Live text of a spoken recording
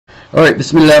Alright,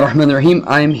 Bismillah ar-Rahman ar-Rahim.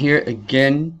 I'm here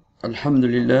again,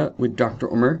 Alhamdulillah, with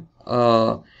Dr. Omar.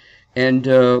 And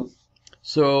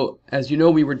so, as you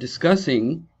know, we were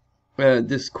discussing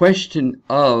this question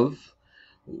of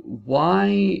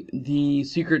why the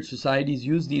secret societies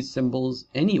use these symbols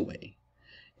anyway.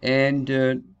 And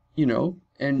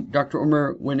Dr.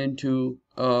 Omar went into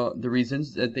the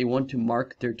reasons that they want to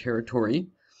mark their territory.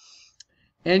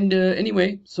 And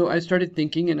anyway, so I started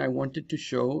thinking and I wanted to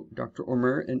show Dr.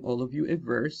 Omar and all of you a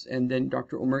verse, and then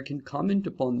Dr. Omar can comment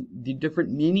upon the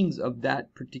different meanings of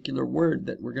that particular word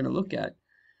that we're going to look at.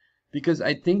 Because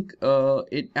I think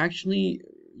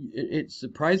it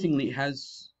surprisingly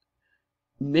has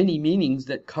many meanings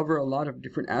that cover a lot of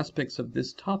different aspects of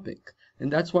this topic.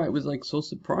 And that's why I was like so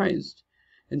surprised.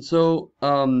 And so,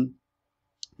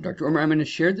 Dr. Omar, I'm going to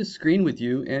share the screen with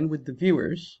you and with the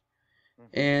viewers,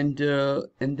 and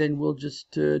then we'll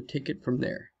just take it from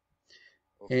there.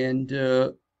 Okay. And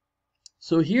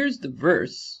so here's the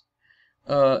verse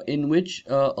in which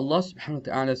Allah subhanahu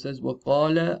wa ta'ala says,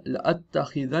 وَقَالَ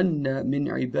لَأَتَّخِذَنَّ مِنْ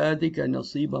عِبَادِكَ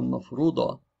نَصِيبًا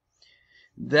مَفْرُوضًا,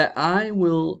 that I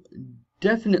will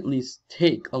definitely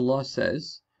take, Allah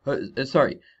says,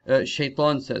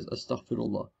 Shaytan says,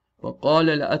 astaghfirullah, وَقَالَ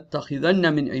لَأَتَّخِذَنَّ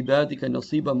مِنْ عِبَادِكَ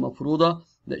نَصِيبًا مَفْرُوضًا,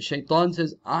 that Shaytan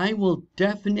says, I will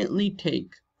definitely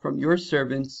take from your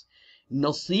servants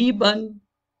nasiban,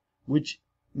 which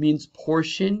means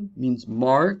portion, means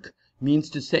mark,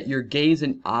 means to set your gaze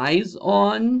and eyes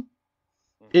on.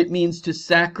 It means to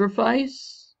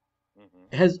sacrifice.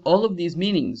 It has all of these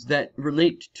meanings that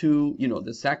relate to,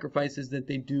 the sacrifices that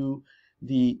they do,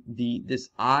 this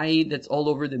eye that's all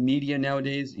over the media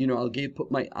nowadays. Put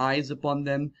my eyes upon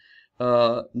them.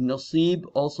 Nasib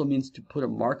also means to put a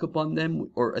mark upon them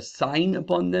or a sign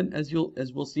upon them, as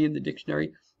we'll see in the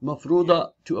dictionary.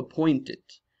 Mafruda, to appoint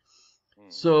it.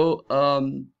 So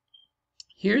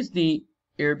here's the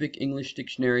Arabic English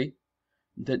dictionary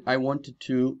that I wanted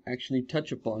to actually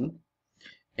touch upon.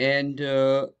 And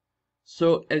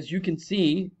so as you can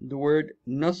see, the word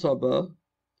nasaba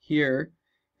here,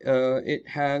 it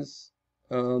has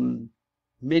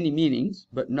many meanings,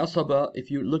 but nasaba,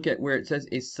 if you look at where it says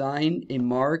a sign, a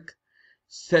mark,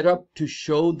 set up to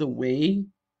show the way,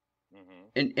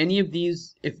 and any of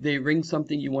these, if they ring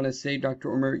something you want to say,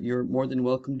 Dr. Omar, you're more than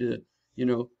welcome to,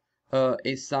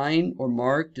 a sign or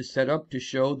mark to set up to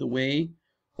show the way,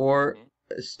 or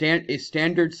a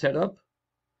standard setup,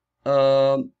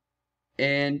 and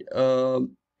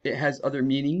it has other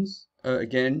meanings.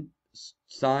 Again,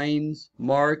 signs,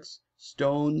 marks,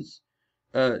 stones,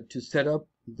 to set up,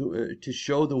 to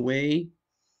show the way.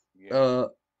 Yeah.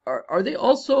 Are they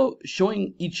also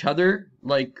showing each other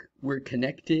like we're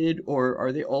connected, or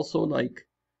are they also like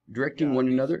directing Yeah. one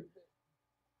These another?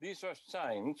 these are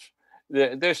signs.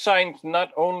 They're signs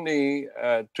not only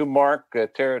to mark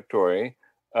territory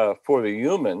for the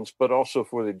humans, but also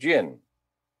for the jinn.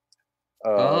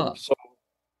 Ah, So,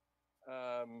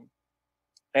 um,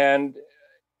 and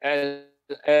as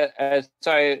as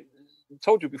I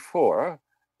told you before,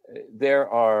 there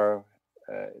are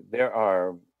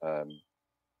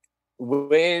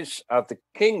ways of the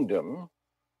kingdom,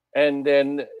 and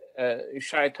then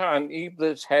Shaitan,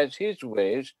 Iblis, has his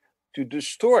ways to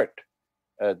distort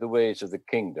the ways of the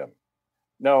kingdom.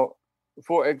 Now,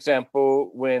 for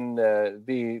example, when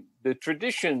the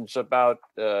traditions about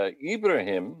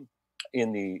Ibrahim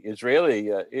in the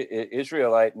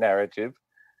Israelite narrative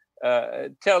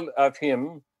tell of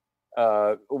him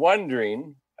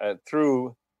wandering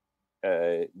through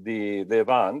the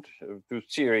Levant, through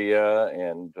Syria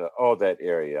and all that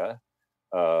area,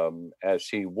 as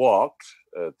he walked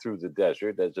through the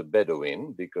desert as a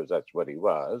Bedouin, because that's what he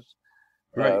was.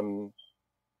 right. Um,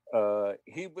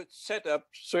 he would set up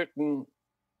certain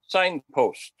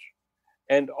signposts.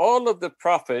 And all of the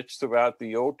prophets throughout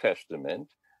the Old Testament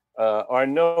are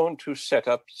known to set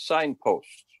up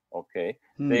signposts. Okay,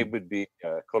 they Hmm. would be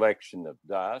a collection of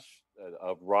dust,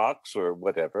 of rocks, or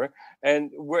whatever.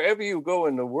 And wherever you go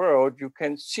in the world, you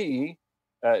can see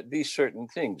these certain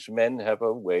things. Men have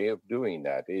a way of doing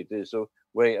that. It is a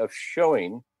way of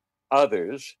showing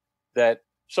others that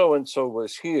so and so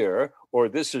was here, or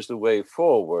this is the way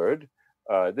forward,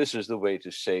 this is the way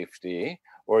to safety,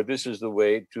 or this is the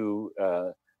way to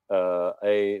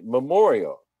a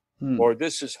memorial, Hmm. or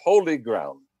this is holy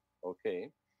ground.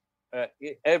 Okay,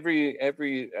 every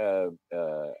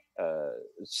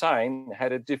sign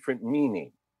had a different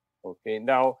meaning. Okay,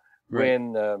 now Right.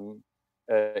 when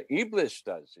Iblis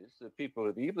does this, the people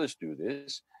of Iblis do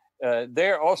this,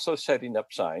 they're also setting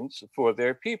up signs for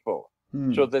their people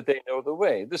so Hmm. that they know the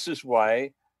way. This is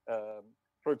why,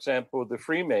 for example, the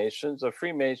Freemasons, a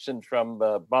Freemason from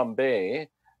Bombay,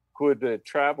 could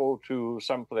travel to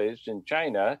someplace in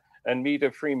China and meet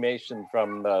a Freemason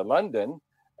from London,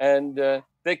 and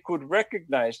they could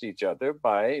recognize each other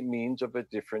by means of a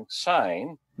different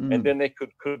sign, and then they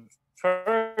could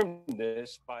confirm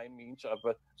this by means of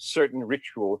a certain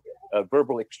ritual,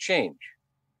 verbal exchange.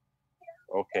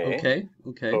 Okay.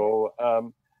 Okay.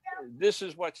 So this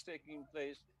is what's taking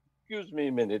place. Excuse me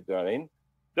a minute, darling.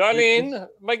 Darlene,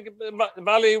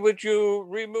 Mali, would you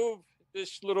remove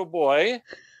this little boy?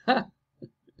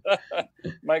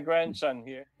 My grandson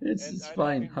here. It's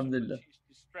fine, alhamdulillah.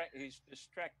 He's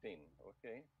distracting,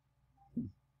 okay?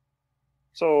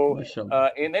 So,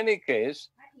 Mashallah. in any case,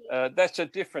 that's a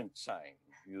different sign,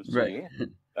 you see. Right.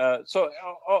 So,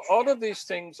 all of these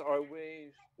things are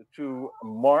ways to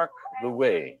mark the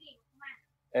way.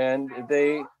 And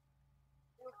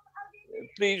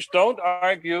please don't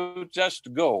argue,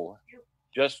 just go.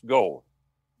 Just go.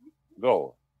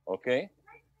 Go, okay?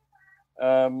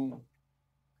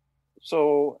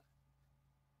 So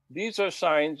these are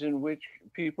signs in which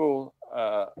people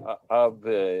of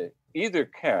either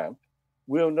camp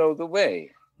will know the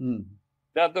way.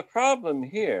 Now, the problem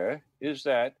here is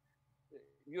that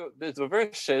the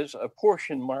verse says a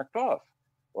portion marked off.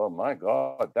 Well, my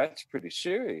God, that's pretty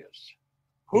serious.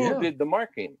 Who did the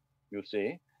marking, you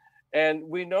see? And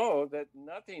we know that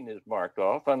nothing is marked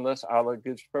off unless Allah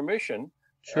gives permission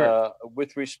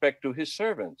with respect to his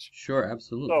servants. Sure,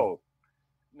 absolutely. So,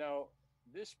 now,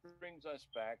 this brings us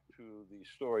back to the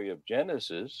story of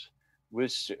Genesis,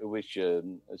 which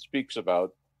speaks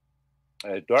about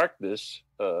darkness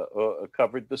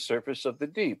covered the surface of the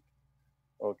deep.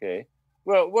 Okay.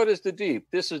 Well, what is the deep?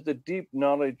 This is the deep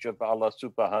knowledge of Allah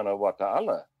subhanahu wa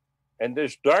ta'ala. And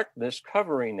there's darkness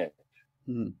covering it.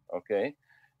 Okay.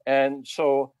 And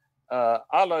so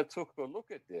Allah took a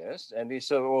look at this and he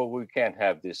said, oh, we can't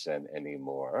have this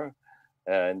anymore.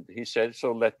 And he said,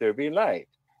 so let there be light.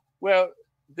 Well,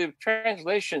 the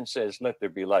translation says, let there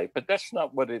be light, but that's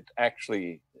not what it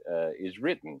actually is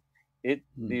written.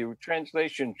 The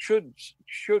translation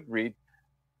should read,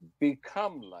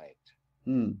 become light.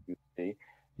 You see,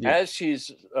 as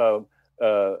he's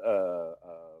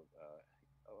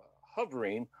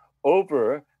hovering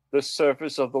over the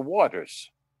surface of the waters.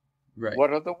 Right.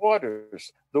 What are the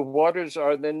waters? The waters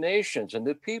are the nations and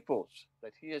the peoples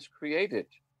that he has created,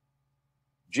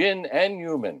 jinn and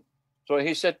human. So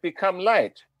he said, become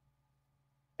light.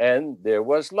 And there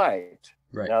was light.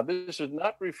 Right. Now, this is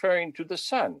not referring to the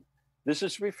sun. This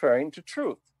is referring to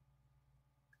truth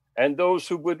and those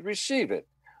who would receive it.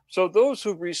 So those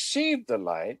who received the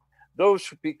light, those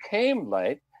who became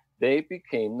light, they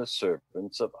became the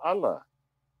servants of Allah.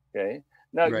 Okay.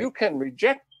 Now, you can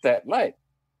reject that light.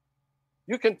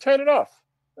 You can turn it off.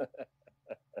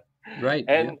 Right.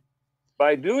 And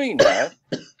by doing that,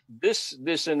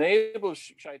 this enables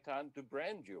Shaytan to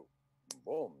brand you.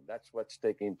 Boom, that's what's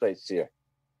taking place here.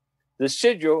 The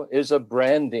sigil is a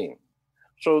branding.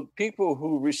 So people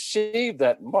who receive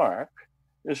that mark,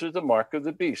 this is the mark of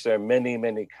the beast. There are many,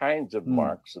 many kinds of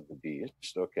marks of the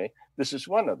beast, okay? This is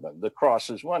one of them. The cross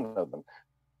is one of them.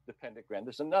 The pentagram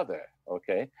is another,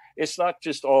 okay? It's not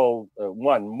just all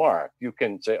one mark. You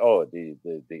can say, oh,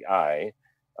 the eye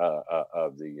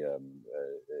of the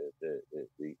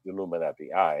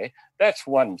Illuminati eye, that's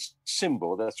one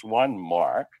symbol, that's one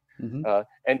mark.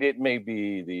 And it may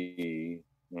be the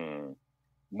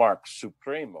mark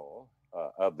supremo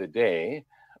of the day,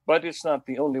 but it's not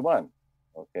the only one,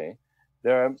 okay?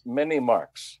 There are many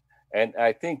marks. And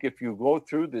I think if you go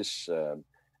through this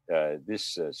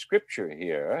scripture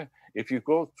here, if you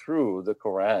go through the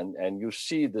Quran and you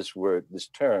see this word, this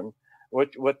term,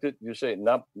 what did you say?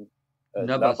 Nabas?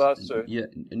 Nasab. Yeah,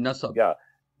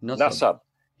 nasab.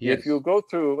 Yes. If you go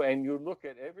through and you look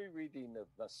at every reading of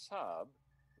nasab,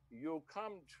 you'll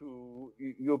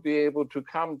be able to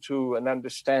come to an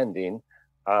understanding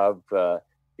of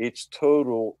its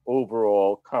total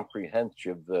overall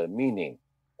comprehensive meaning.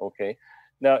 Okay.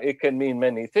 Now, it can mean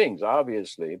many things,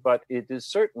 obviously, but it is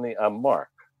certainly a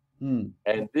mark.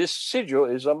 And this sigil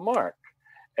is a mark.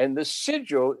 And the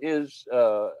sigil is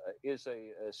a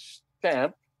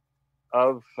stamp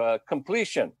of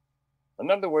completion.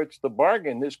 In other words, the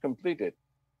bargain is completed.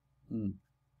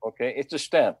 Okay, it's a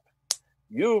stamp.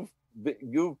 You've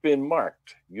been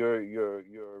marked. You're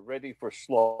ready for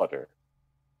slaughter.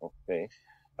 Okay.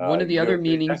 One of the other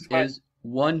meanings is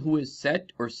one who is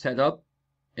set or set up,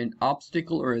 an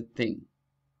obstacle or a thing.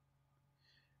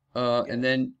 And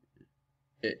then,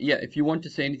 if you want to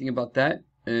say anything about that,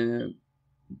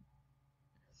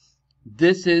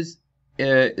 this is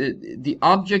the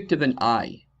object of an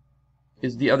eye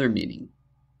is the other meaning.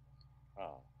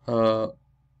 It's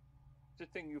the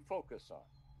thing you focus on.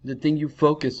 The thing you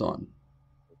focus on.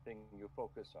 the thing you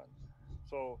focus on.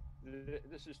 So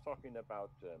this is talking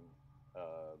about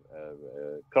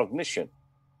cognition.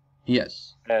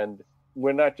 Yes. And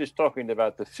we're not just talking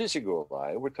about the physical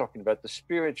eye, we're talking about the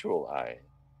spiritual eye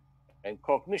and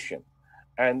cognition.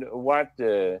 And what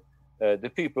the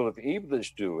people of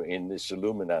Iblis do in this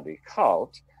Illuminati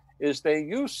cult is they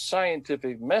use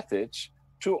scientific methods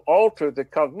to alter the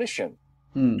cognition,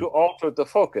 to alter the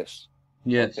focus.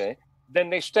 Yes. Okay. Then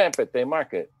they stamp it, they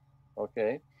mark it.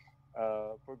 Okay.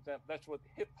 For example, that's what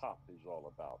hip hop is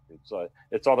all about.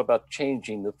 It's all about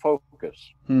changing the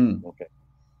focus. Okay.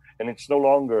 And it's no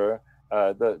longer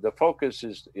the focus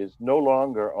is no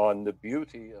longer on the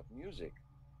beauty of music,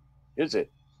 is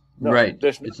it? No, right.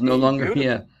 There's It's no longer. beautiful.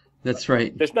 Yeah, that's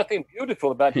right. There's nothing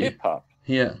beautiful about hip hop.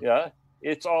 Yeah. Yeah,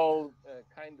 it's all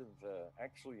kind of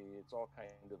actually, it's all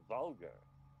kind of vulgar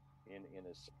in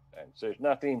a sense.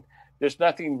 There's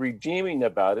nothing redeeming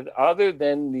about it other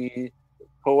than the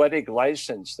poetic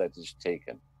license that is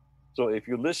taken. So if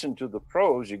you listen to the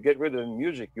prose, you get rid of the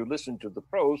music, you listen to the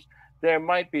prose, there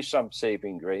might be some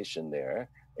saving grace in there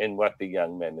in what the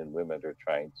young men and women are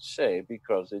trying to say,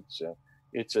 because it's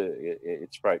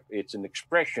an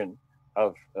expression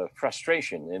of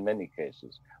frustration in many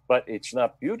cases, but it's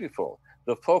not beautiful.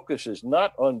 The focus is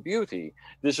not on beauty.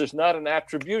 This is not an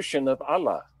attribution of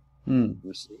Allah.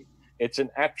 You see, it's an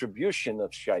attribution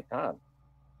of Shaytan.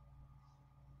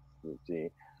 You see.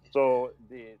 So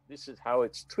this is how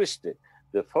it's twisted.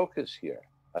 The focus here.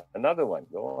 Another one.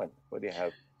 Go on. What do you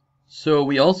have? So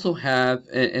we also have,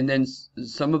 and then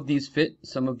some of these fit,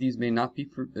 some of these may not be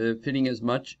fitting as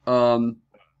much. We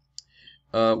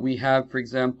have, for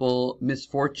example,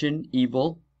 misfortune,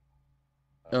 evil,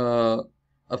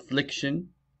 affliction.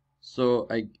 So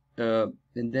and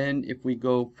then if we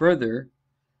go further,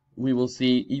 we will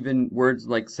see even words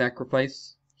like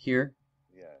sacrifice here.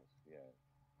 Yes, yes.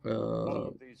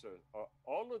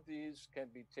 All of these can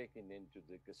be taken into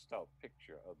the Gestalt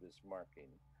picture of this marking.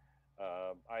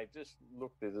 I just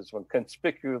looked at this one,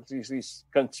 conspicuously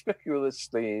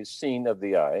seen of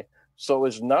the eye, so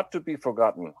as not to be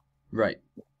forgotten. Right.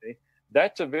 Okay?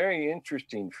 That's a very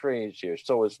interesting phrase here,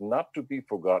 so as not to be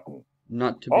forgotten.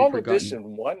 Not to be All forgotten. of this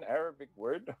in one Arabic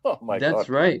word? Oh my God. That's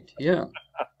right, yeah.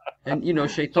 And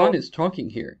Shaytan is talking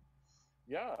here.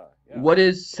 Yeah. What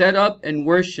is set up and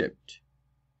worshipped?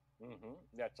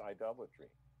 That's idolatry.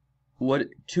 What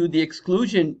to the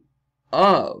exclusion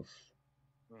of,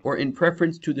 or in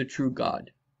preference to the true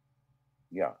God.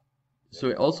 Yeah. So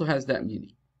it also has that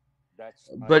meaning.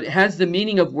 But it has the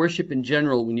meaning of worship in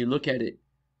general when you look at it,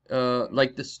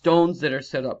 like the stones that are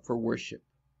set up for worship.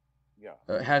 Yeah.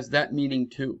 Has that meaning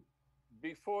too.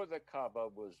 Before the Kaaba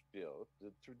was built,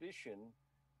 the tradition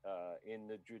in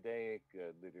the Judaic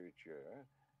literature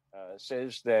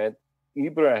says that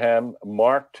Abraham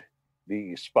marked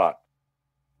the spot.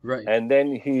 Right. And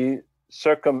then he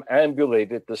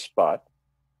circumambulated the spot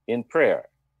in prayer.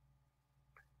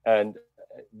 And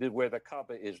where the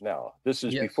Kaaba is now. This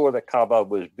is before the Kaaba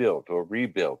was built or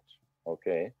rebuilt.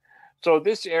 Okay. So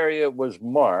this area was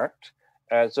marked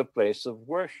as a place of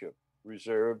worship,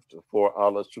 reserved for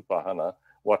Allah subhanahu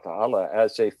wa ta'ala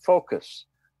as a focus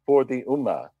for the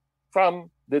Ummah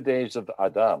from the days of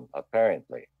Adam,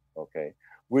 apparently. Okay.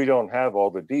 We don't have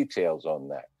all the details on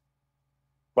that.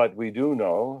 But we do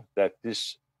know that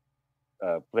this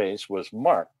place was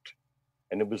marked.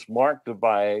 And it was marked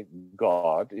by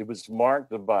God. It was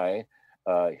marked by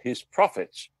his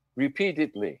prophets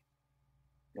repeatedly.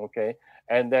 Okay.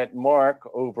 And that mark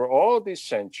over all these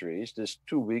centuries, this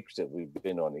 2 weeks that we've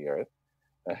been on the earth,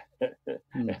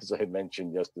 as I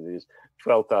mentioned yesterday, is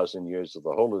 12,000 years of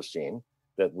the Holocene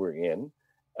that we're in.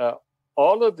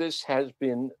 All of this has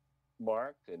been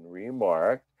marked and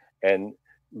remarked and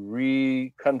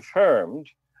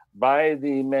reconfirmed by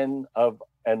the men of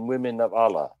and women of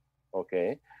Allah.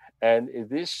 Okay. And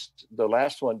the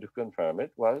last one to confirm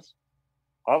it was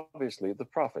obviously the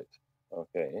prophet.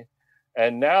 Okay.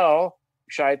 And now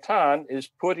Shaytan is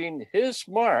putting his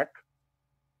mark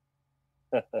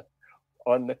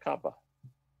on the Kaaba.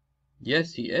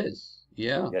 Yes, he is.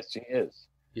 Yeah. Yes, he is.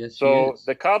 Yes, so he is.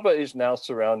 The Kaaba is now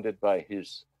surrounded by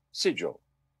his sigil.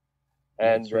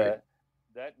 And that's right.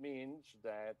 That means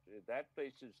that that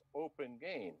place is open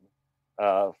game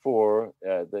for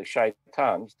the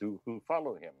shaitans who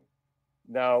follow him.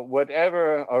 Now,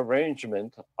 whatever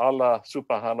arrangement Allah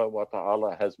subhanahu wa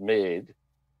ta'ala has made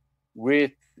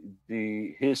with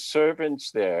his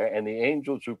servants there and the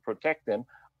angels who protect them,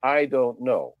 I don't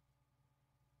know.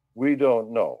 We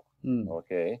don't know.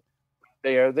 Okay?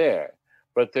 They are there.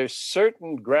 But there's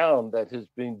certain ground that has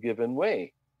been given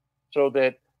way so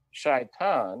that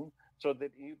Shaitan so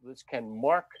that Iblis can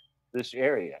mark this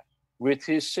area with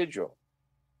his sigil.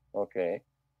 Okay,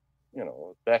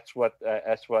 that's what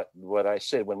I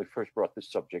said when we first brought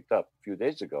this subject up a few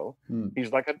days ago.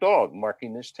 He's like a dog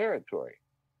marking his territory.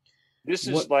 This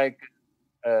is like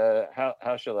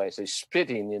how shall I say,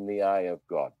 spitting in the eye of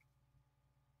God.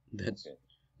 That's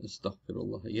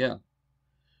astaghfirullah. Yeah.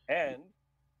 And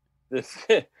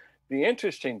the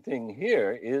interesting thing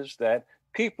here is that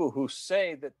people who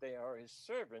say that they are his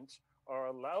servants are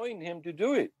allowing him to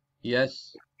do it.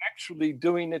 Yes. They're actually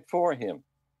doing it for him.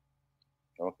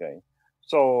 Okay.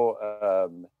 So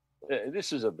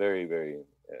this is a very, very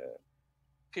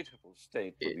pitiful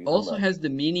state. It also has the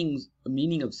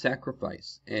meaning of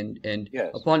sacrifice, and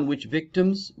yes. upon which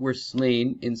victims were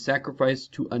slain in sacrifice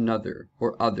to another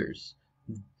or others.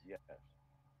 Yes.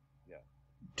 Yeah.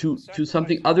 To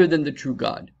something other than the true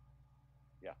God.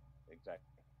 Yeah,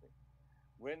 exactly.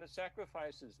 When a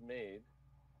sacrifice is made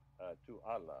to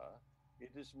Allah,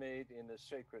 it is made in a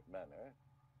sacred manner,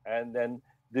 and then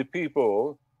the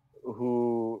people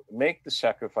who make the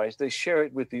sacrifice, they share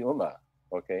it with the ummah,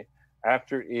 okay,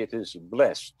 after it is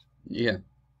blessed. Yeah.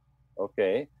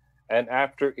 Okay, and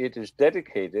after it is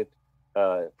dedicated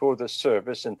for the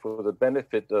service and for the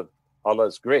benefit of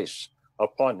Allah's grace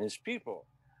upon his people.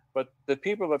 But the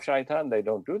people of Shaytan, they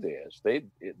don't do this.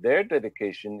 Their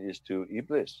dedication is to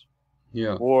Iblis.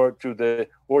 Yeah. Or to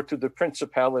the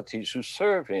principalities who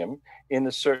serve him in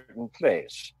a certain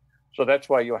place. So that's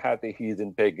why you have the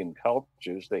heathen pagan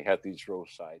cultures. They had these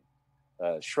roadside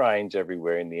shrines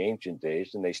everywhere in the ancient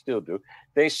days, and they still do.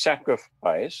 They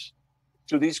sacrifice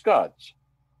to these gods.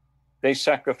 They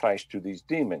sacrifice to these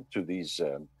demons, to these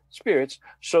spirits,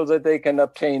 so that they can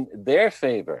obtain their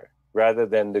favor rather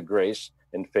than the grace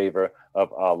and favor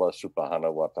of Allah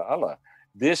subhanahu wa ta'ala.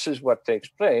 This is what takes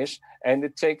place, and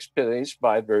it takes place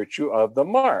by virtue of the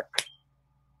mark.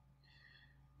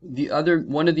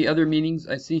 One of the other meanings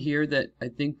I see here that I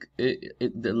think a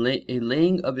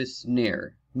laying of a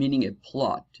snare, meaning a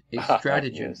plot, a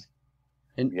strategy, yes.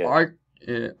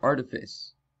 an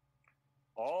artifice.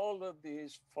 All of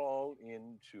these fall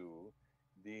into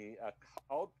the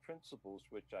occult principles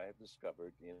which I have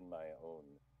discovered in my own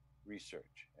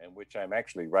research, and which I'm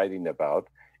actually writing about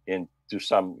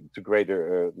to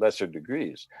greater lesser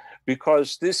degrees,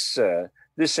 because this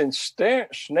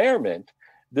ensnarement,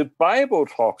 the Bible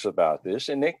talks about this,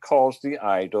 and it calls the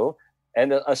idol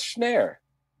and a snare,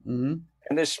 and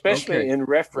especially in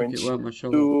reference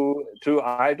to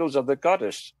idols of the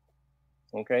goddess.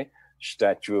 Okay,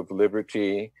 Statue of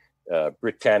Liberty,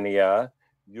 Britannia,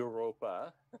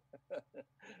 Europa,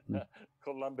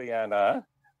 Columbiana,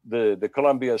 the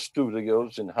Columbia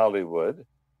Studios in Hollywood.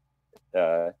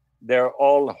 They're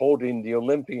all holding the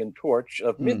Olympian torch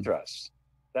of Mithras.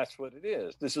 That's what it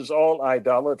is. This is all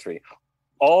idolatry.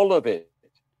 All of it.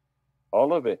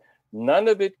 All of it. None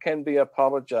of it can be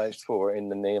apologized for in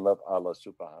the name of Allah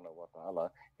subhanahu wa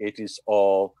ta'ala. It is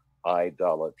all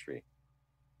idolatry.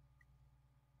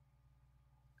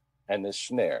 And the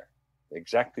snare,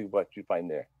 exactly what you find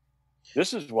there.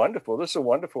 This is wonderful. This is a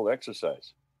wonderful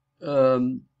exercise.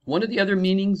 One of the other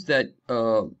meanings that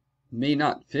may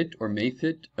not fit or may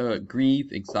fit,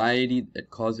 grief, anxiety that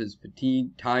causes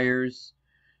fatigue, tires,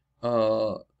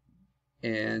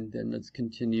 and then let's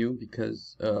continue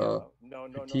because no,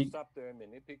 stop there a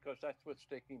minute, because that's what's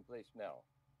taking place now.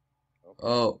 Okay?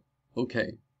 Oh,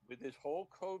 okay. With this whole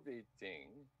COVID thing,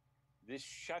 this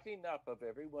shutting up of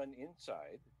everyone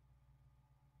inside,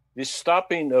 this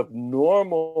stopping of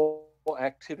normal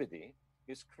activity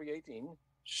is creating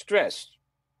stress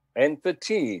and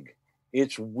fatigue.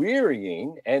 It's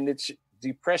wearying, and it's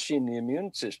depressing the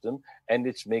immune system, and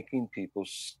it's making people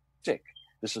sick.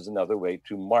 This is another way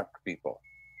to mark people.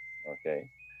 Okay,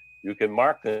 you can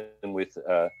mark them with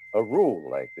a rule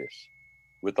like this,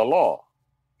 with a law.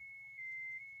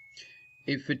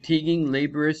 A fatiguing,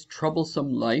 laborious,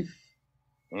 troublesome life.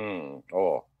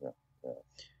 Oh, yeah.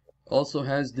 Also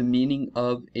has the meaning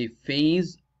of a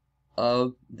phase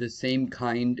of the same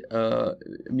kind,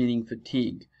 meaning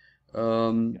fatigue.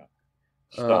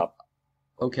 Stop.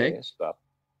 Okay. Stop.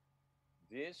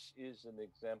 This is an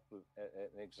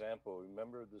example.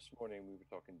 Remember this morning we were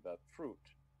talking about fruit.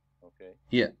 Okay.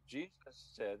 Yeah. Jesus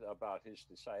said about his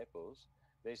disciples,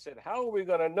 they said, how are we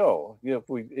going to know?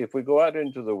 If we go out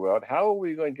into the world, how are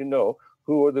we going to know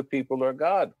who are the people of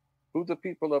God? Who the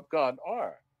people of God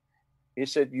are? He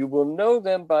said, you will know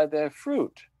them by their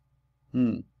fruit.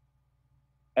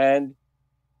 And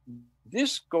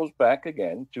this goes back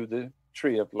again to the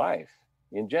tree of life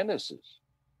in Genesis.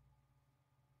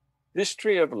 This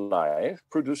tree of life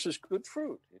produces good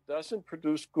fruit. It doesn't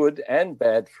produce good and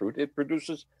bad fruit. It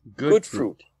produces good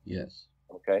fruit. Yes.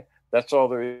 Okay, that's all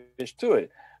there is to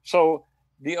it. So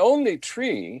the only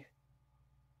tree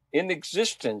in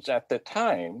existence at the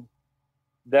time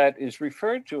that is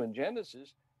referred to in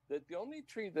Genesis, that the only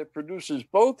tree that produces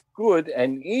both good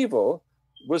and evil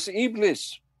was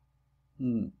Iblis.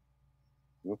 Hmm.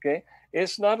 Okay,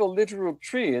 it's not a literal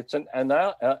tree; it's an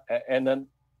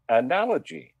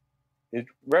analogy. It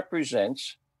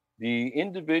represents the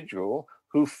individual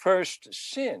who first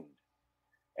sinned,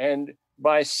 and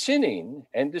by sinning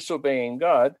and disobeying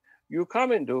God, you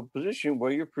come into a position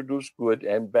where you produce good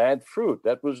and bad fruit.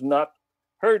 That was not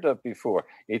heard of before.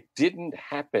 It didn't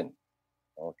happen.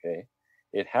 Okay,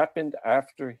 it happened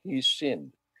after he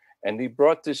sinned, and he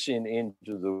brought the sin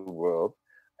into the world,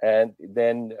 and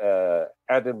then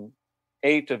Adam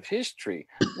ate of his tree.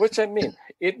 What's that mean?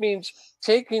 It means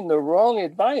taking the wrong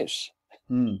advice,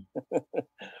 Hmm.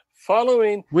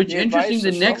 following Which, the interesting, advice the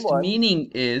of next someone.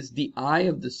 meaning is the eye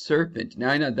of the serpent. Now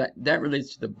I know that that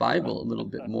relates to the Bible a little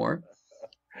bit more.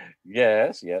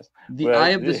 Yes, yes. The eye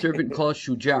Well, of the serpent called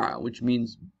shuja'a, which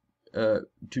means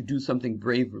to do something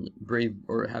brave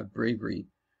or have bravery,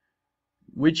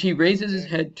 which he raises his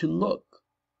okay. head to look.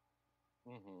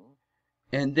 Hmm.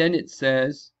 And then it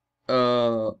says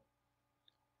uh,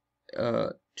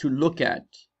 to look at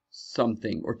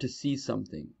something or to see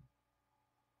something.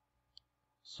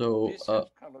 So, This has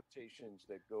connotations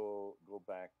that go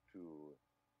back to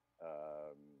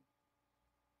um,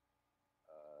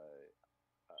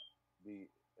 uh, the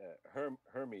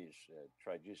Hermes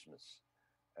Trismegistus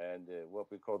and what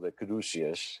we call the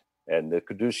caduceus. And the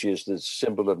caduceus, the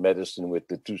symbol of medicine with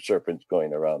the two serpents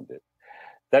going around it.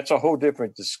 That's a whole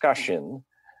different discussion.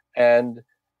 And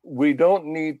we don't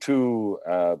need to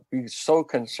be so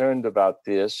concerned about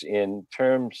this in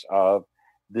terms of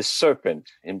the serpent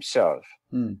himself.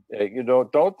 hmm,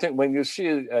 Don't think when you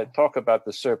see talk about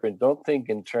the serpent, don't think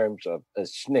in terms of a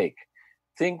snake.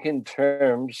 Think in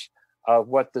terms of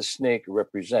what the snake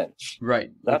represents,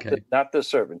 right, not okay. the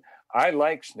serpent. I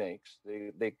like snakes.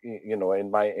 They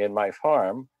in my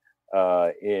farm,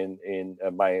 in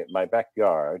my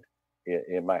backyard,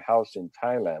 in my house in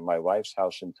Thailand, my wife's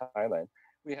house in Thailand,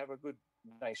 we have a good,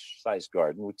 nice sized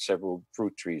garden with several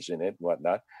fruit trees in it and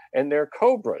whatnot, and they're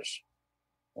cobras.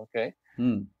 Okay,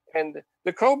 Hmm, and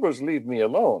the cobras leave me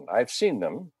alone. I've seen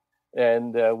them,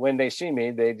 and when they see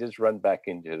me, they just run back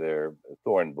into their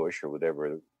thorn bush or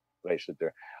whatever place that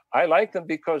they're. I like them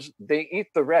because they eat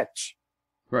the rats.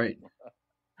 right.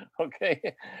 Okay,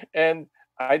 and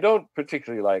I don't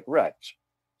particularly like rats,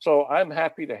 so I'm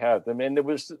happy to have them. And it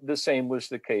was the same was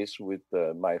the case with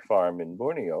my farm in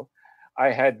Borneo.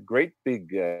 I had great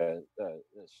big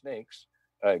snakes,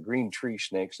 green tree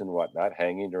snakes and whatnot,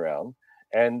 hanging around.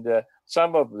 And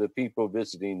some of the people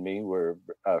visiting me were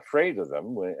afraid of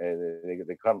them. When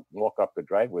they come walk up the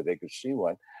driveway, they could see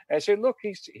one. And I said, "Look,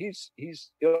 he's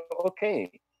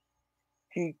okay.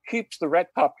 He keeps the rat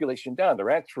population down. The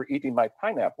rats were eating my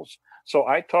pineapples." So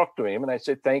I talked to him and I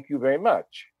said, "Thank you very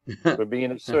much for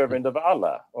being a servant of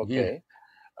Allah." Yeah. Okay,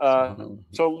 Subhanallah.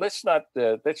 so let's not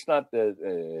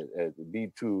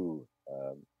be too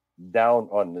down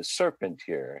on the serpent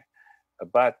here,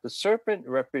 but the serpent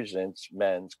represents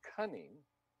man's cunning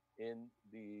in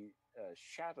the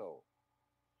shadow,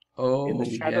 in the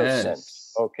Oh, shadow sense.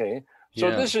 yes. Okay, so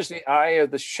Yeah. this is the eye of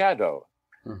the shadow,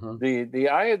 Uh-huh. the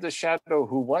eye of the shadow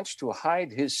who wants to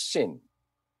hide his sin.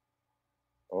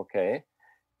 Okay,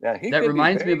 now he That can be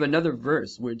reminds me of very. another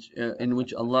verse in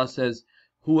which Allah says,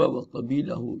 "Huwa wa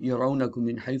qabilahu yarawnakum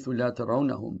min haythu la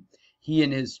tarawnahum." He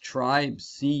and his tribe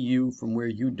see you from where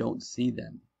you don't see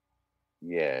them.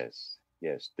 Yes,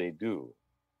 yes, they do.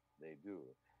 They do.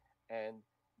 And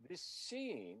this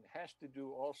seeing has to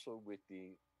do also with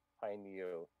the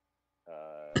pineal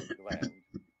gland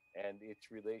and its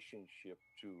relationship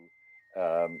to,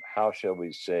 how shall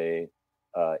we say,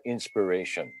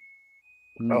 inspiration.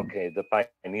 Hmm. Okay, the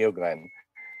pineal gland.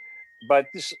 But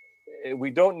this, we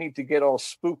don't need to get all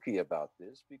spooky about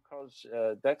this because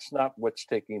that's not what's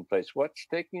taking place. What's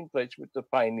taking place with the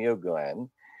pineal gland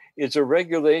is a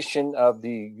regulation of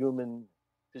the human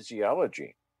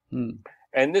physiology. Hmm.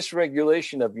 And this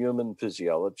regulation of human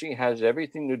physiology has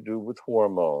everything to do with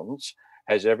hormones,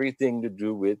 has everything to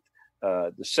do with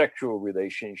the sexual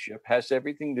relationship, has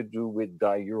everything to do with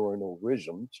diurnal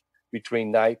rhythms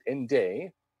between night and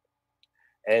day,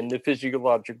 and the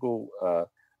physiological uh,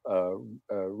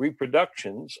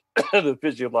 reproductions, the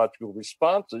physiological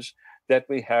responses that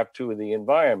we have to the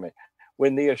environment.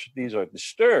 When these are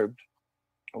disturbed,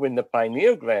 when the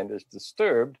pineal gland is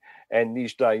disturbed and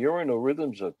these diurnal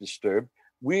rhythms are disturbed,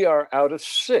 we are out of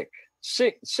sync,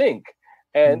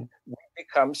 Hmm. and we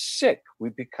become sick. We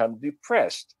become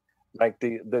depressed. like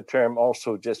the term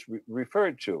also just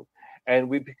referred to. And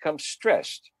we become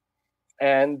stressed.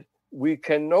 And we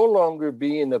can no longer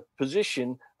be in a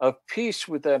position of peace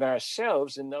within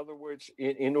ourselves. In other words,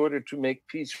 in order to make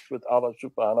peace with Allah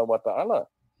subhanahu wa ta'ala.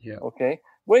 Yeah. Okay.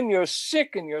 When you're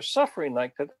sick and you're suffering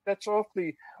like that, that's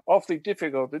awfully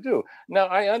difficult to do. Now,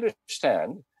 I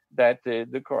understand that the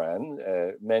Quran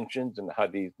mentions and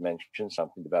Hadith mentions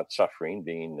something about suffering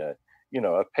being, a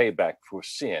payback for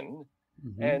sin.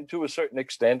 Mm-hmm. And to a certain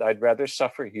extent, I'd rather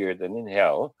suffer here than in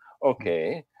hell.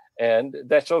 Okay. And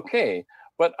that's okay.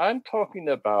 But I'm talking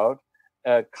about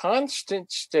a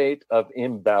constant state of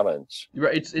imbalance.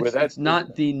 Right. It's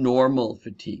not the normal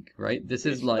fatigue, right? This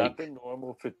is like not the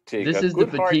normal fatigue. this is the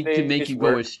fatigue to make you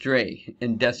go astray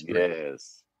and desperate.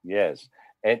 Yes.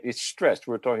 And it's stress.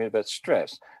 We're talking about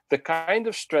stress. The kind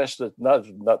of stress that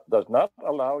does not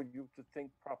allow you to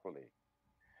think properly.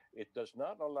 It does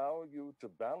not allow you to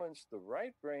balance the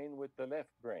right brain with the left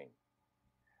brain.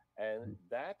 And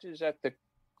that is at the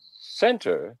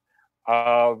center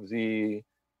of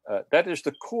that is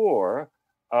the core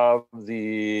of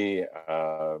the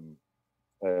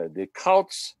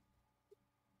cult's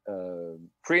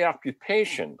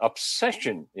preoccupation,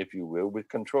 obsession, if you will, with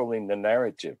controlling the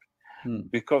narrative.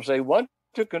 Because they want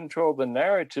to control the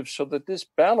narrative so that this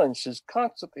balance is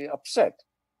constantly upset.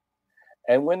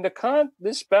 And when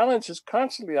this balance is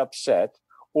constantly upset,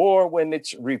 or when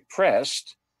it's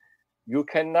repressed, you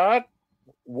cannot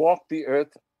walk the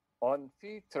earth on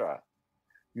fitra.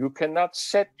 You cannot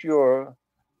set your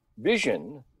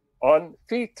vision on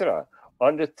fitra,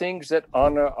 on the things that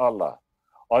honor Allah,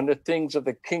 on the things of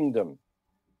the kingdom,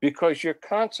 because you're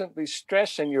constantly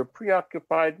stressed and you're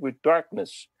preoccupied with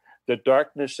darkness, the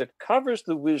darkness that covers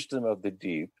the wisdom of the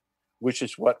deep, which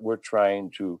is what we're trying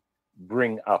to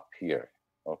bring up here,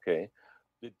 okay?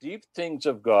 The deep things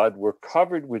of God were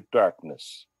covered with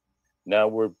darkness. Now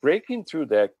we're breaking through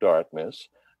that darkness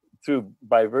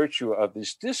by virtue of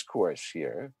this discourse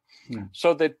here,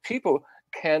 so that people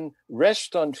can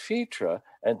rest on fitra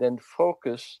and then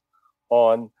focus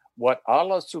on what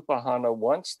Allah subhanahu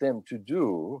wants them to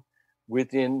do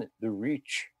within the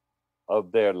reach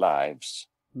of their lives.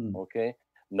 Okay,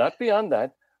 not beyond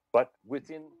that, but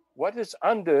within what is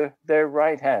under their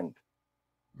right hand.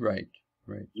 Right.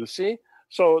 You see,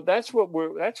 so that's what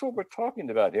we're talking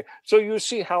about here. So you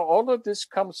see how all of this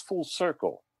comes full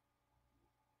circle.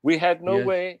 We had no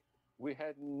way, we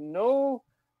had no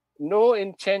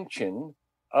intention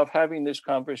of having this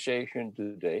conversation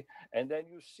today, and then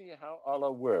you see how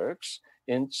Allah works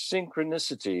in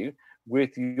synchronicity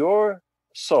with your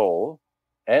soul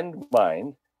and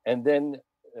mind, and then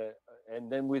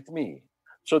with me,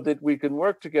 so that we can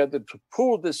work together to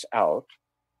pull this out,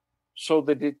 so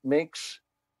that it makes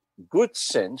good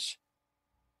sense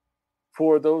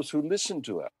for those who listen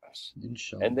to us,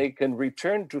 Inshallah. and they can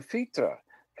return to fitra,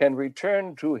 can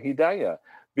return to hidayah,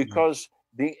 because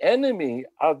the enemy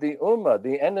of the ummah,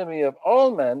 the enemy of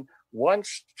all men,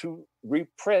 wants to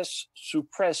suppress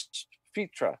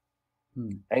fitra,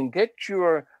 and get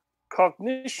your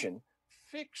cognition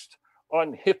fixed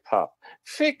on hip hop,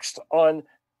 fixed on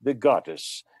the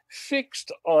goddess,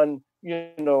 fixed on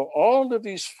all of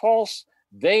these false,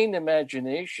 vain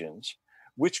imaginations,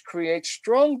 which create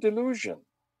strong delusion.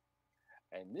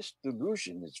 And this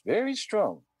delusion is very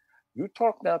strong. You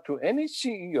talk now to any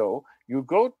CEO, you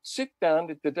go sit down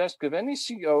at the desk of any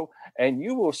CEO, and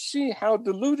you will see how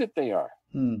deluded they are.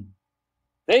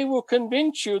 They will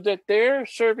convince you that they're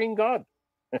serving God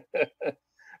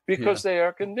because they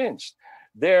are convinced.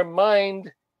 Their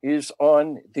mind is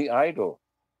on the idol.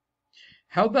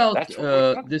 How about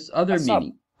this other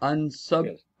meaning?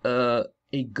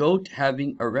 A goat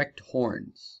having erect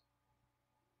horns.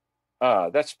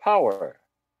 That's power.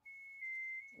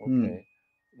 Okay.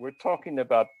 We're talking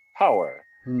about power.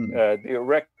 The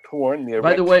erect horn, the erect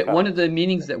By the way, spout. one of the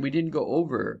meanings that we didn't go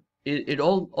over, it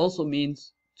also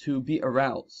means to be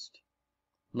aroused,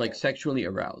 like sexually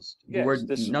aroused. The word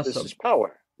this nasab. is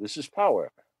power. This is power.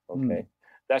 Okay.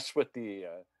 That's what the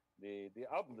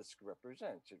obelisk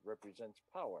represents. It represents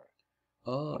power.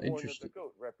 Oh, the interesting. The horn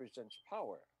of the goat represents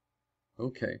power.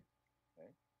 Okay.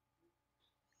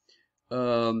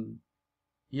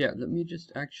 Yeah, let me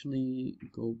just actually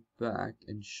go back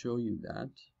and show you that,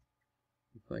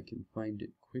 if I can find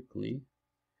it quickly.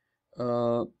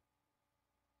 One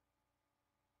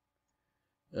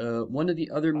of the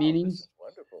other meanings. This is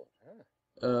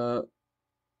wonderful.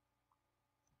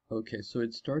 Okay, so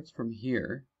it starts from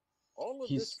here. All of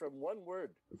this from one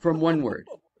word. From one word.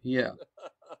 Yeah.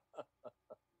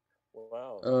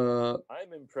 Wow.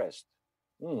 I'm impressed.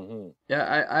 Mm-hmm. Yeah,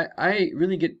 I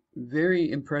really get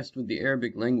very impressed with the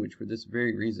Arabic language for this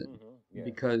very reason. Mm-hmm. Yes.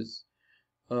 Because,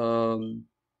 um,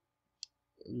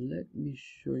 let me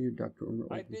show you Dr. Omar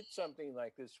I over did something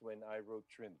like this when I wrote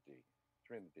Trinity.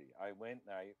 Trinity. I went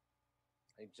and I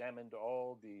examined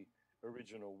all the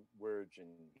original words in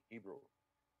Hebrew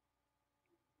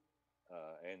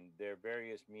and their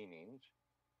various meanings,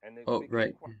 and it Oh, became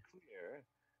right. quite clear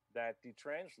that the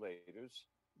translators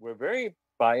were very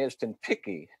biased and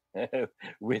picky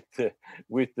with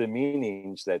the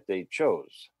meanings that they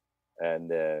chose,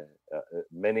 and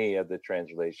many of the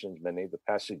translations, many of the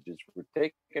passages were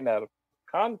taken out of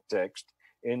context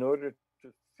in order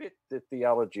to fit the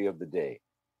theology of the day.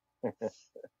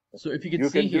 So if you could You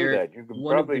see can do here, that. You can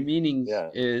one of the probably, meanings yeah,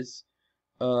 is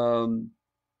um,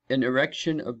 an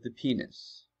erection of the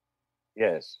penis.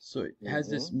 yes, So it has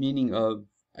hmm this meaning of,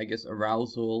 I guess,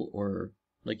 arousal or,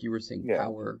 like you were saying, yeah.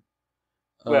 power.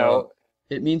 Uh, Well,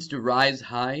 it means to rise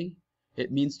high.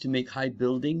 It means to make high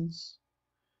buildings.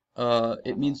 It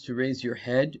uh-huh. means to raise your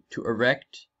head, to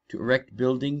erect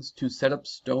buildings, to set up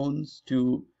stones,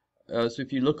 so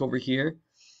if you look over here,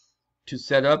 to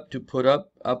set up, to put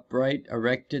up, upright,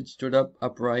 erected, stood up,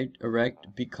 upright, erect,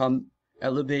 become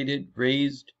elevated,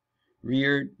 raised,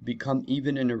 reared, become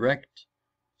even and erect,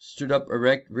 stood up,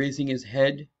 erect, raising his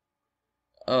head.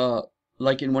 Uh,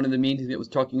 like in one of the meetings, it was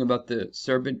talking about the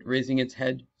serpent raising its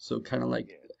head. So kind of like,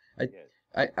 Yes,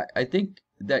 I, yes. I think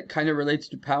that kind of relates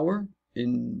to power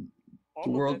in the All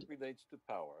of that world. relates to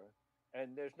power,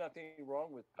 and there's nothing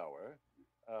wrong with power.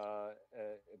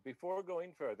 Before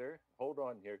going further, hold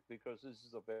on here because this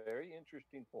is a very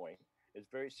interesting point. It's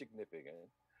very significant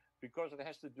because it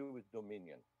has to do with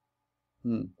dominion.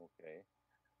 Hmm, Okay,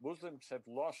 Muslims have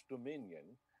lost dominion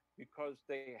because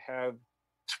they have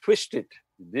twisted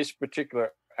this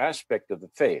particular aspect of the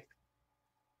faith.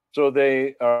 So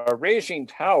they are raising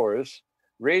towers,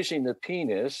 raising the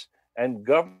penis, and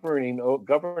governing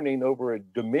over a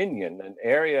dominion, an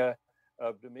area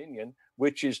of dominion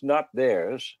which is not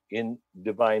theirs in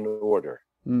divine order.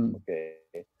 hmm, Okay,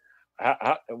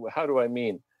 how do I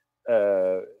mean?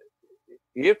 Uh,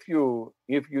 if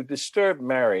you disturb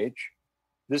marriage,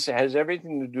 this has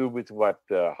everything to do with what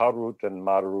Harut and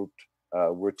Marut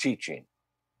were teaching.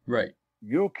 right.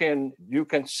 You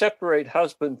can separate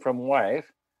husband from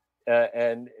wife,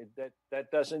 and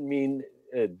that doesn't mean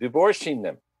divorcing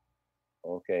them.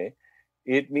 Okay,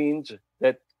 it means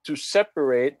that to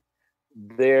separate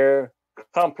their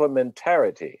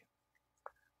complementarity.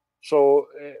 So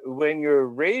when you're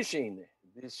raising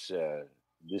this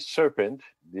serpent,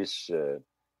 this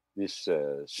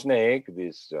snake,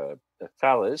 this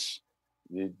phallus,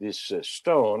 this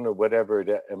stone, or whatever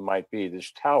it might be,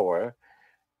 this tower,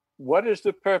 what is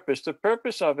the purpose? The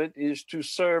purpose of it is to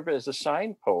serve as a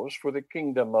signpost for the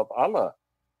kingdom of Allah.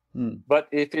 Hmm, But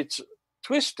if it's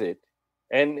twisted,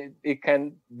 and it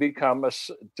can become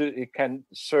it can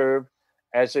serve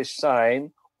as a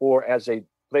sign or as a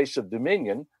place of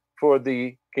dominion for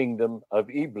the kingdom of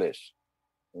Iblis.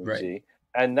 You right. see,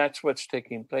 and that's what's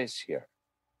taking place here.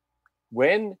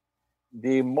 When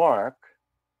the mark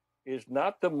is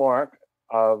not the mark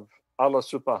of Allah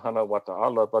subhanahu wa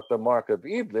ta'ala, but the mark of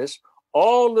Iblis,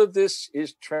 all of this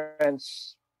is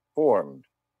transformed,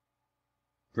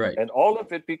 Right. and all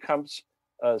of it becomes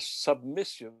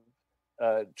submissive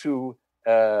to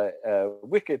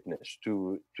wickedness,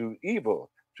 to evil,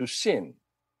 to sin.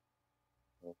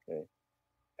 Okay,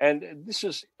 and this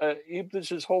is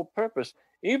Iblis's whole purpose.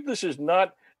 Iblis is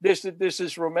not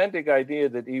this romantic idea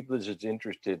that Iblis is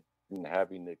interested in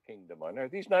having the kingdom on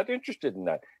earth. He's not interested in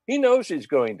that. He knows he's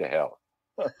going to hell.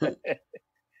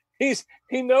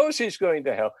 He knows he's going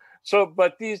to hell. So,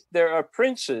 but there are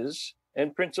princes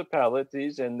and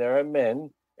principalities, and there are men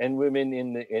and women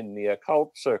in the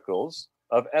occult circles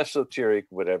of esoteric,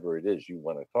 whatever it is you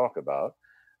want to talk about,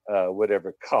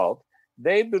 whatever cult.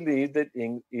 They believe that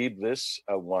Iblis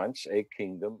wants a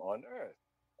kingdom on earth.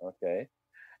 Okay,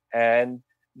 and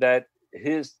that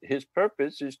his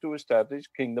purpose is to establish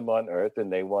kingdom on earth,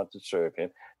 and they want to serve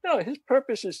him. No, his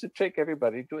purpose is to take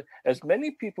everybody to as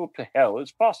many people to hell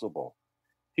as possible.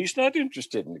 He's not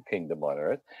interested in the kingdom on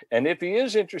earth. And if he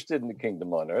is interested in the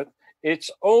kingdom on earth,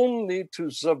 it's only to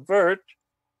subvert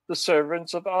the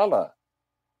servants of Allah,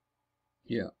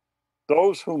 Yeah.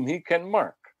 those whom he can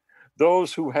mark,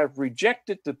 those who have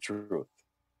rejected the truth.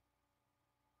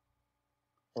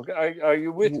 Okay, are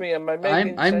you with W- me? Am I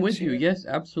making I'm sense with you. here? Yes,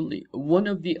 absolutely. One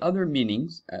of the other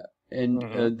meanings, and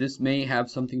Mm-hmm. this may have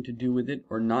something to do with it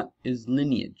or not, is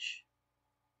lineage,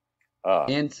 Ah,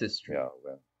 ancestry. yeah,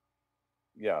 well,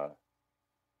 yeah.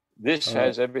 This Uh,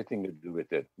 has everything to do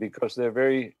with it because they're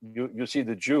very. You see,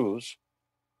 the Jews.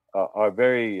 are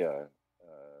very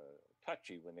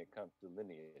touchy when it comes to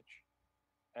lineage.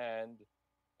 And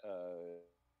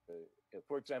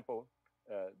for example,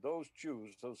 those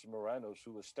Jews, those Moranos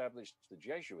who established the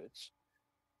Jesuits,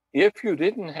 if you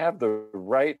didn't have the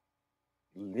right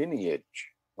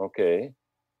lineage, okay,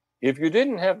 if you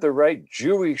didn't have the right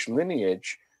Jewish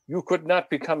lineage, you could not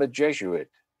become a Jesuit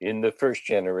in the first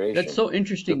generation. That's so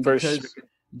interesting because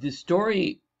the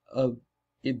story of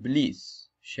Iblis,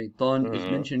 Shaytan, is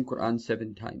mentioned in Quran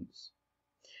 7 times.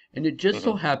 And it just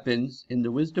so happens, in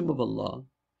the wisdom of Allah,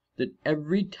 that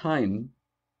every time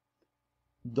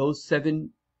those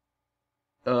seven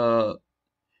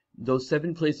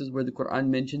places where the Quran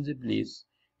mentions Iblis,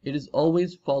 it is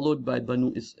always followed by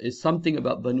is something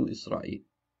about Banu Israel.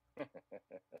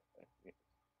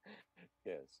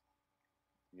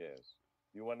 Yes.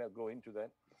 You want to go into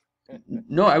that?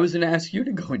 No, I was going to ask you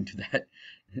to go into that.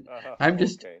 I'm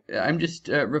just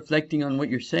reflecting on what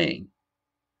you're saying.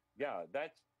 Yeah,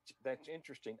 that's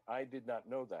interesting. I did not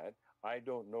know that. I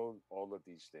don't know all of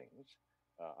these things.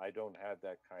 I don't have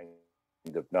that kind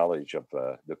of knowledge of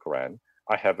the Quran.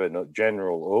 I have a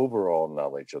general overall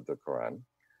knowledge of the Quran.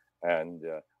 And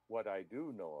what I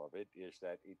do know of it is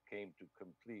that it came to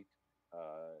complete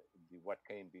what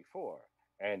came before.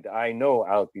 And I know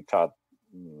Al-Kitab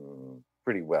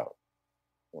pretty well.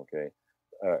 Okay.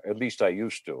 At least I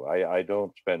used to. I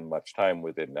don't spend much time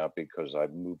with it now because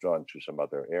I've moved on to some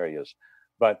other areas.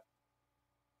 But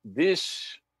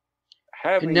this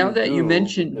having and now that you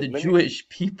mentioned the lineage, Jewish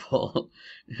people,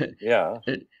 yeah,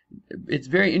 it's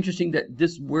very interesting that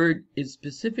this word is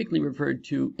specifically referred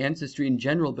to ancestry in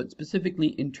general, but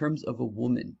specifically in terms of a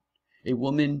woman,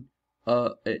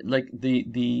 like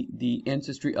the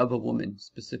ancestry of a woman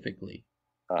specifically.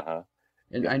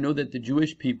 And I know that the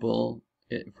Jewish people,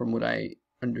 from what I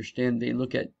understand, they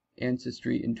look at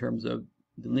ancestry in terms of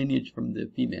the lineage from the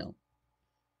female.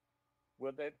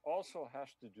 Well, that also has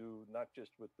to do not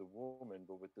just with the woman,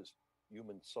 but with this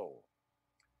human soul.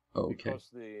 Oh, okay. Because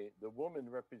the woman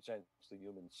represents the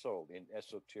human soul in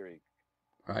esoteric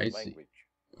language. See.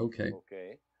 Okay.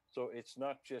 Okay. So it's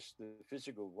not just the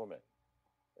physical woman,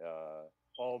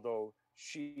 although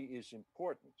she is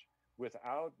important.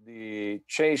 Without the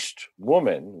chaste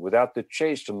woman, without the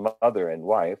chaste mother and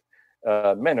wife,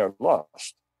 men are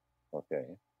lost.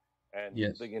 Okay. And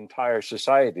the entire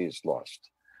society is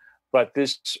lost. But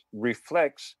this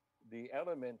reflects the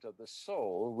element of the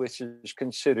soul, which is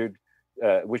considered,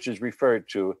 which is referred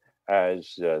to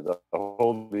as the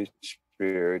Holy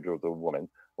Spirit or the woman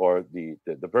or the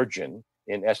Virgin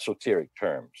in esoteric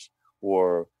terms,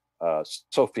 or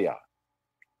Sophia,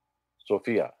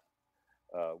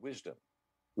 wisdom.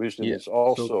 Wisdom is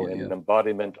also Sophia, an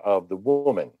embodiment of the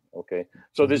woman. Okay,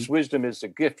 so this wisdom is a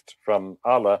gift from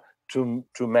Allah to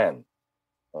man.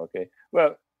 Okay,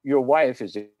 well, your wife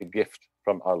is a gift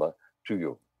from Allah to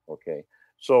you. Okay,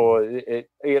 so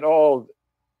it all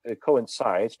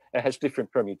coincides and has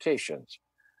different permutations.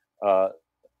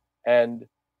 And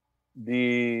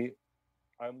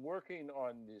I'm working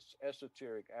on this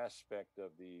esoteric aspect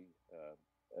of the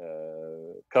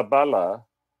Kabbalah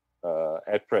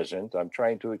at present. I'm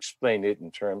trying to explain it in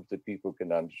terms that people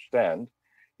can understand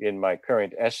in my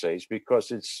current essays, because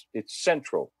it's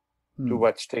central to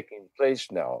what's taking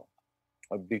place now.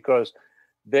 Because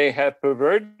they have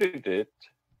perverted it,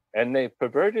 and they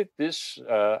perverted this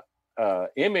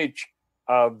image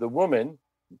of the woman,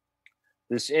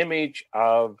 this image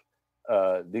of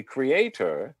the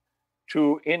creator,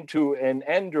 into an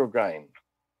androgyne,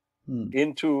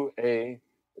 into a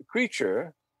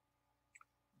creature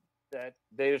that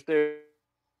they're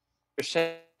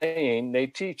saying, they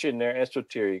teach in their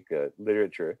esoteric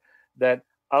literature that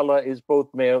Allah is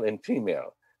both male and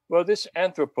female. Well, this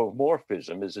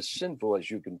anthropomorphism is as sinful as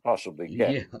you can possibly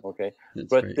get, okay?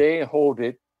 But right. They hold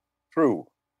it true,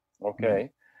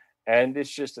 okay? And it's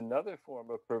just another form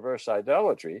of perverse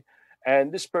idolatry.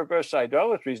 And this perverse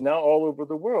idolatry is now all over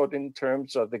the world in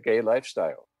terms of the gay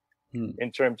lifestyle,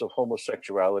 in terms of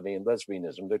homosexuality and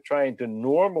lesbianism. They're trying to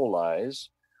normalize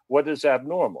what is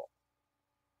abnormal,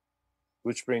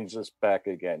 which brings us back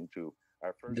again to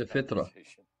our first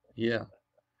conversation. Yeah.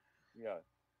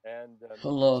 And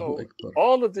so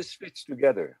all of this fits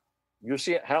together. You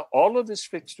see how all of this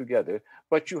fits together,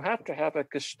 but you have to have a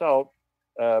Gestalt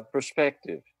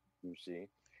perspective. You see,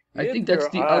 I think that's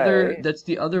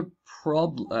the other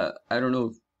problem. I don't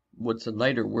know what's a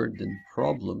lighter word than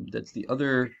problem. That's the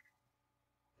other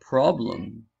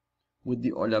problem with the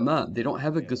ulama. They don't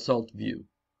have a Gestalt view,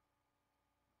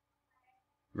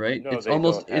 right? No,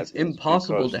 it's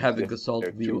impossible to have a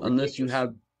Gestalt view unless you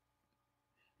have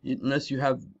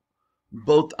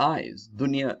both eyes,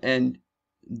 dunya and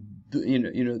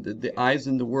the eyes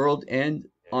in the world and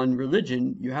on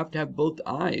religion, you have to have both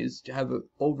eyes to have an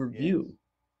overview. Yes.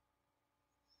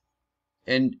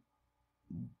 And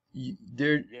Yes,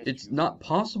 it's you not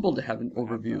possible to have an you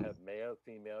have to overview. have male,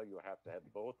 female. You have to have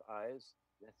both eyes.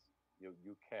 Yes,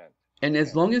 you can't. And You as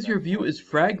can't. long And as your that's view why is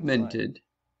we have been blind. fragmented,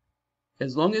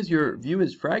 as long as your view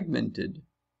is fragmented,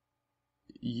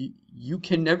 you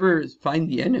can never find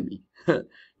the enemy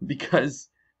because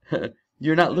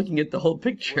you're not That's looking at the whole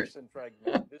picture. worse than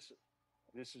fragment.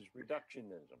 This is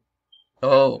reductionism.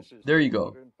 Oh, This is there the you go.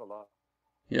 modern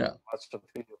Yeah.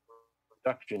 philosophy of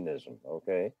reductionism.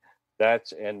 Okay,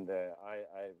 that's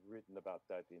I've written about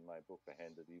that in my book, The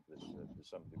Hand of Iblis, to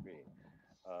some degree.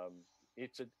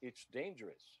 It's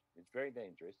dangerous. It's very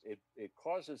dangerous. It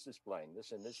causes this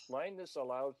blindness, and this blindness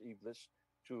allows Iblis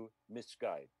to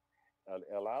misguide.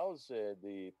 Allows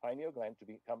the pineal gland to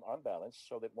become unbalanced,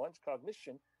 so that one's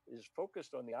cognition is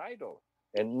focused on the idol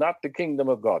and not the kingdom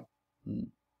of God.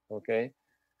 Mm. Okay,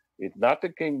 it's not the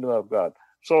kingdom of God.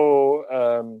 So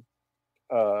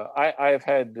I've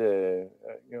had,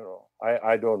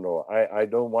 I don't know. I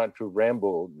don't want to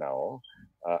ramble now.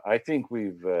 I think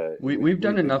We've done we've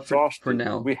enough for exhausted.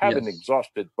 now. We haven't Yes.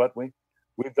 exhausted, but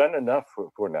we've done enough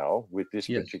for now with this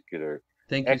Yes. particular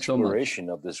Thank you so much. exploration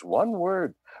of this one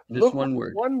word. This Look, one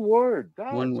word. one word,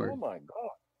 guys. One Oh word. my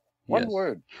God, one Yes.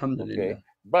 word. Okay, Alhamdulillah.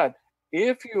 but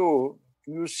if you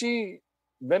see,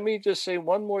 let me just say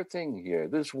one more thing here.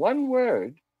 This one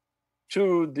word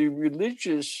to the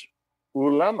religious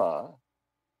ulama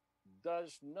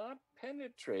does not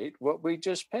penetrate what we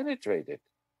just penetrated.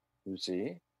 You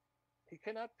see, he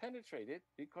cannot penetrate it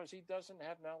because he doesn't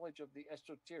have knowledge of the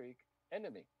esoteric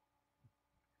enemy.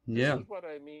 This Yeah. is what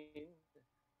I mean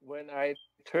when I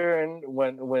turn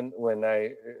when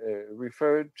I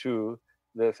referred to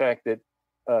the fact that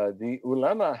the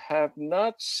ulama have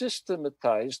not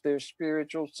systematized their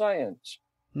spiritual science.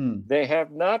 Hmm. They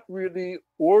have not really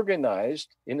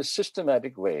organized in a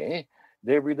systematic way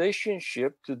their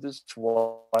relationship to this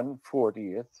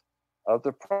 1/40th of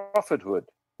the prophethood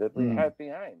that we Hmm. have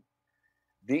behind.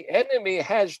 The enemy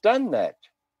has done that,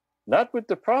 not with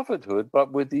the prophethood,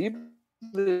 but with the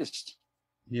Iblis.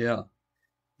 Yeah.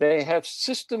 They have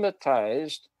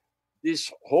systematized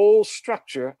this whole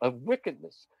structure of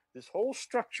wickedness, this whole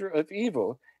structure of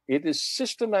evil. It is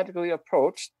systematically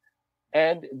approached,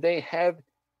 and they have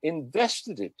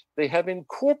invested it, they have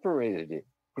incorporated it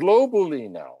globally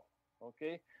now.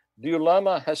 Okay, the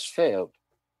ulama has failed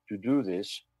to do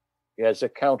this as a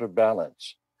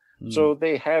counterbalance. Hmm. So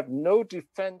they have no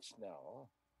defense now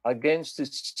against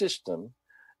this system,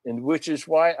 and which is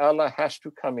why Allah has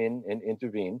to come in and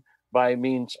intervene by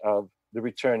means of the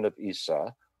return of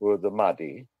Isa or the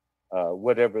Mahdi,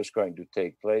 whatever is going to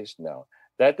take place now.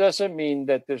 That doesn't mean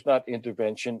that there's not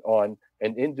intervention on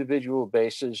an individual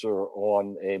basis or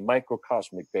on a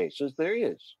microcosmic basis. There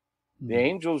is. The Hmm.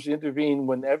 angels intervene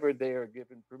whenever they are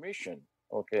given permission.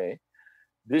 Okay.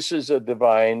 This is a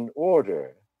divine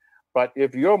order. But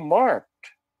if you're marked,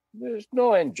 there's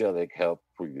no angelic help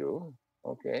for you.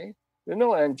 Okay. There's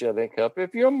no angelic help.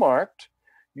 If you're marked,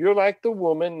 you're like the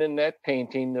woman in that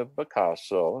painting of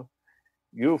Picasso.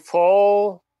 You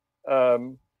fall I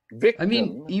mean,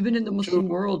 victim even in the to Muslim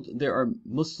world, there are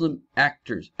Muslim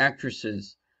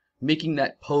actresses making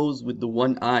that pose with the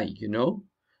one eye,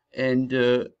 and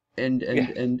yeah,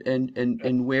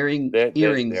 and wearing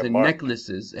earrings they're and marked.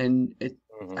 necklaces, and I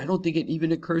Mhm. don't think it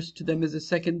even occurs to them as a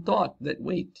second thought that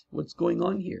wait, what's going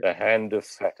on here? The hand of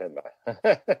Fatima.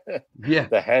 Yeah.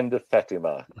 The hand of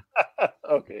Fatima.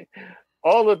 Okay.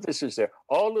 All of this is there.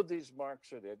 All of these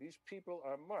marks are there. These people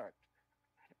are marked.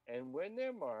 And when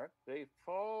they're marked, they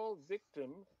fall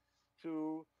victim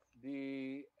to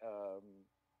the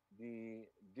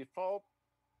default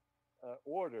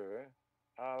order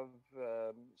of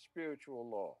spiritual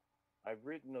law. I've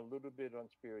written a little bit on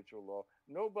spiritual law.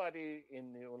 Nobody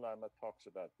in the ulama talks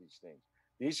about these things.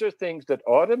 These are things that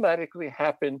automatically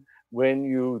happen when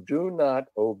you do not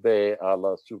obey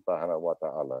Allah subhanahu wa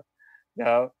ta'ala.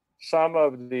 Now, some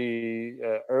of the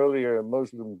earlier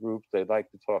Muslim groups, they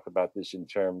like to talk about this in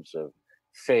terms of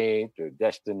fate or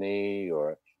destiny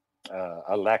or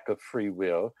a lack of free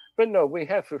will. But no, we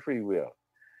have a free will.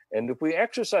 And if we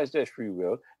exercise that free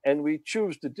will and we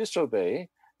choose to disobey,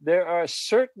 there are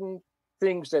certain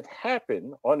things that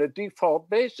happen on a default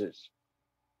basis.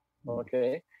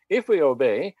 Okay. If we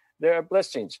obey, there are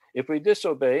blessings. If we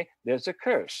disobey, there's a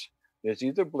curse. There's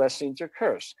either blessings or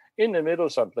curse. In the middle,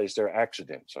 someplace, there are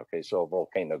accidents. Okay. So a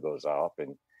volcano goes off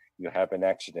and you have an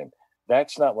accident.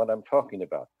 That's not what I'm talking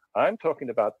about. I'm talking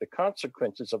about the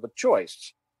consequences of a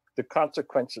choice, the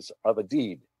consequences of a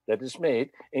deed. that is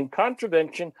made in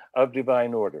contravention of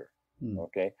divine order.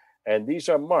 Okay, and these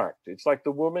are marked. It's like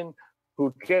the woman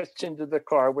who gets into the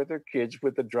car with her kids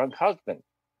with a drunk husband.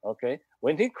 Okay,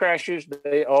 when he crashes,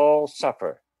 they all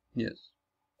suffer. Yes.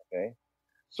 Okay,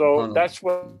 so that's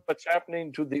what's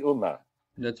happening to the ummah.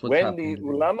 That's what's when happening. The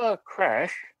ulama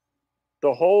crash,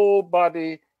 the whole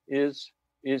body is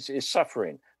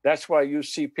suffering. That's why you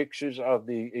see pictures of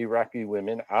the Iraqi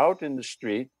women out in the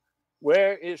street.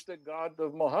 Where is the God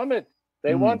of Muhammad?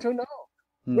 They want to know.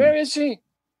 Where is he?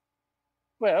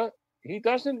 Well, he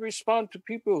doesn't respond to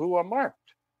people who are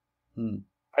marked.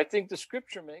 I think the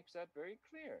scripture makes that very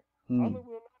clear. Allah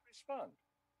will not respond.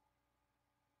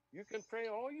 You can pray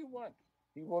all you want.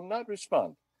 He will not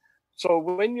respond. So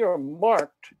when you're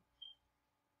marked,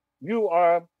 you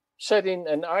are setting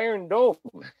an iron dome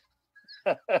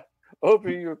over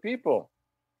your people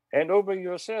and over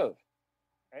yourself.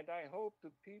 And I hope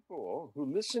the people who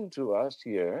listen to us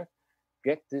here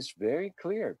get this very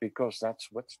clear, because that's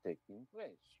what's taking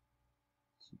place.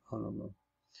 SubhanAllah.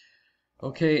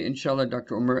 Okay, inshallah,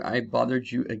 Dr. Omar, I bothered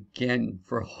you again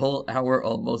for a whole hour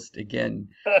almost again.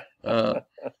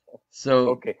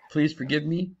 So please forgive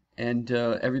me. And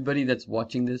everybody that's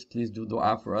watching this, please do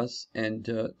dua for us. And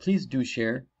please do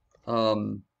share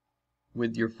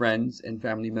with your friends and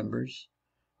family members,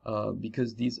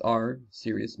 because these are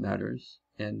serious matters.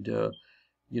 And,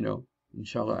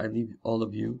 inshallah, I leave all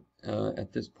of you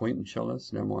at this point, inshallah.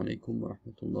 Assalamu alaikum wa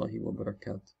rahmatullahi wa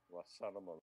barakatuh.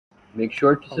 Make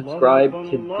sure to subscribe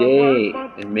today,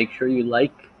 and make sure you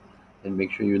like, and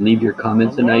make sure you leave your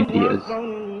comments and ideas.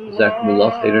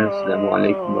 Jazakumullah khairan. Assalamu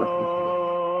alaikum wa rahmatullah.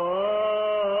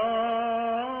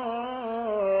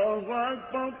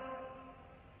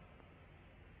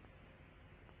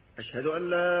 أشهد أن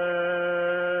لا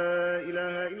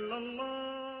إله إلا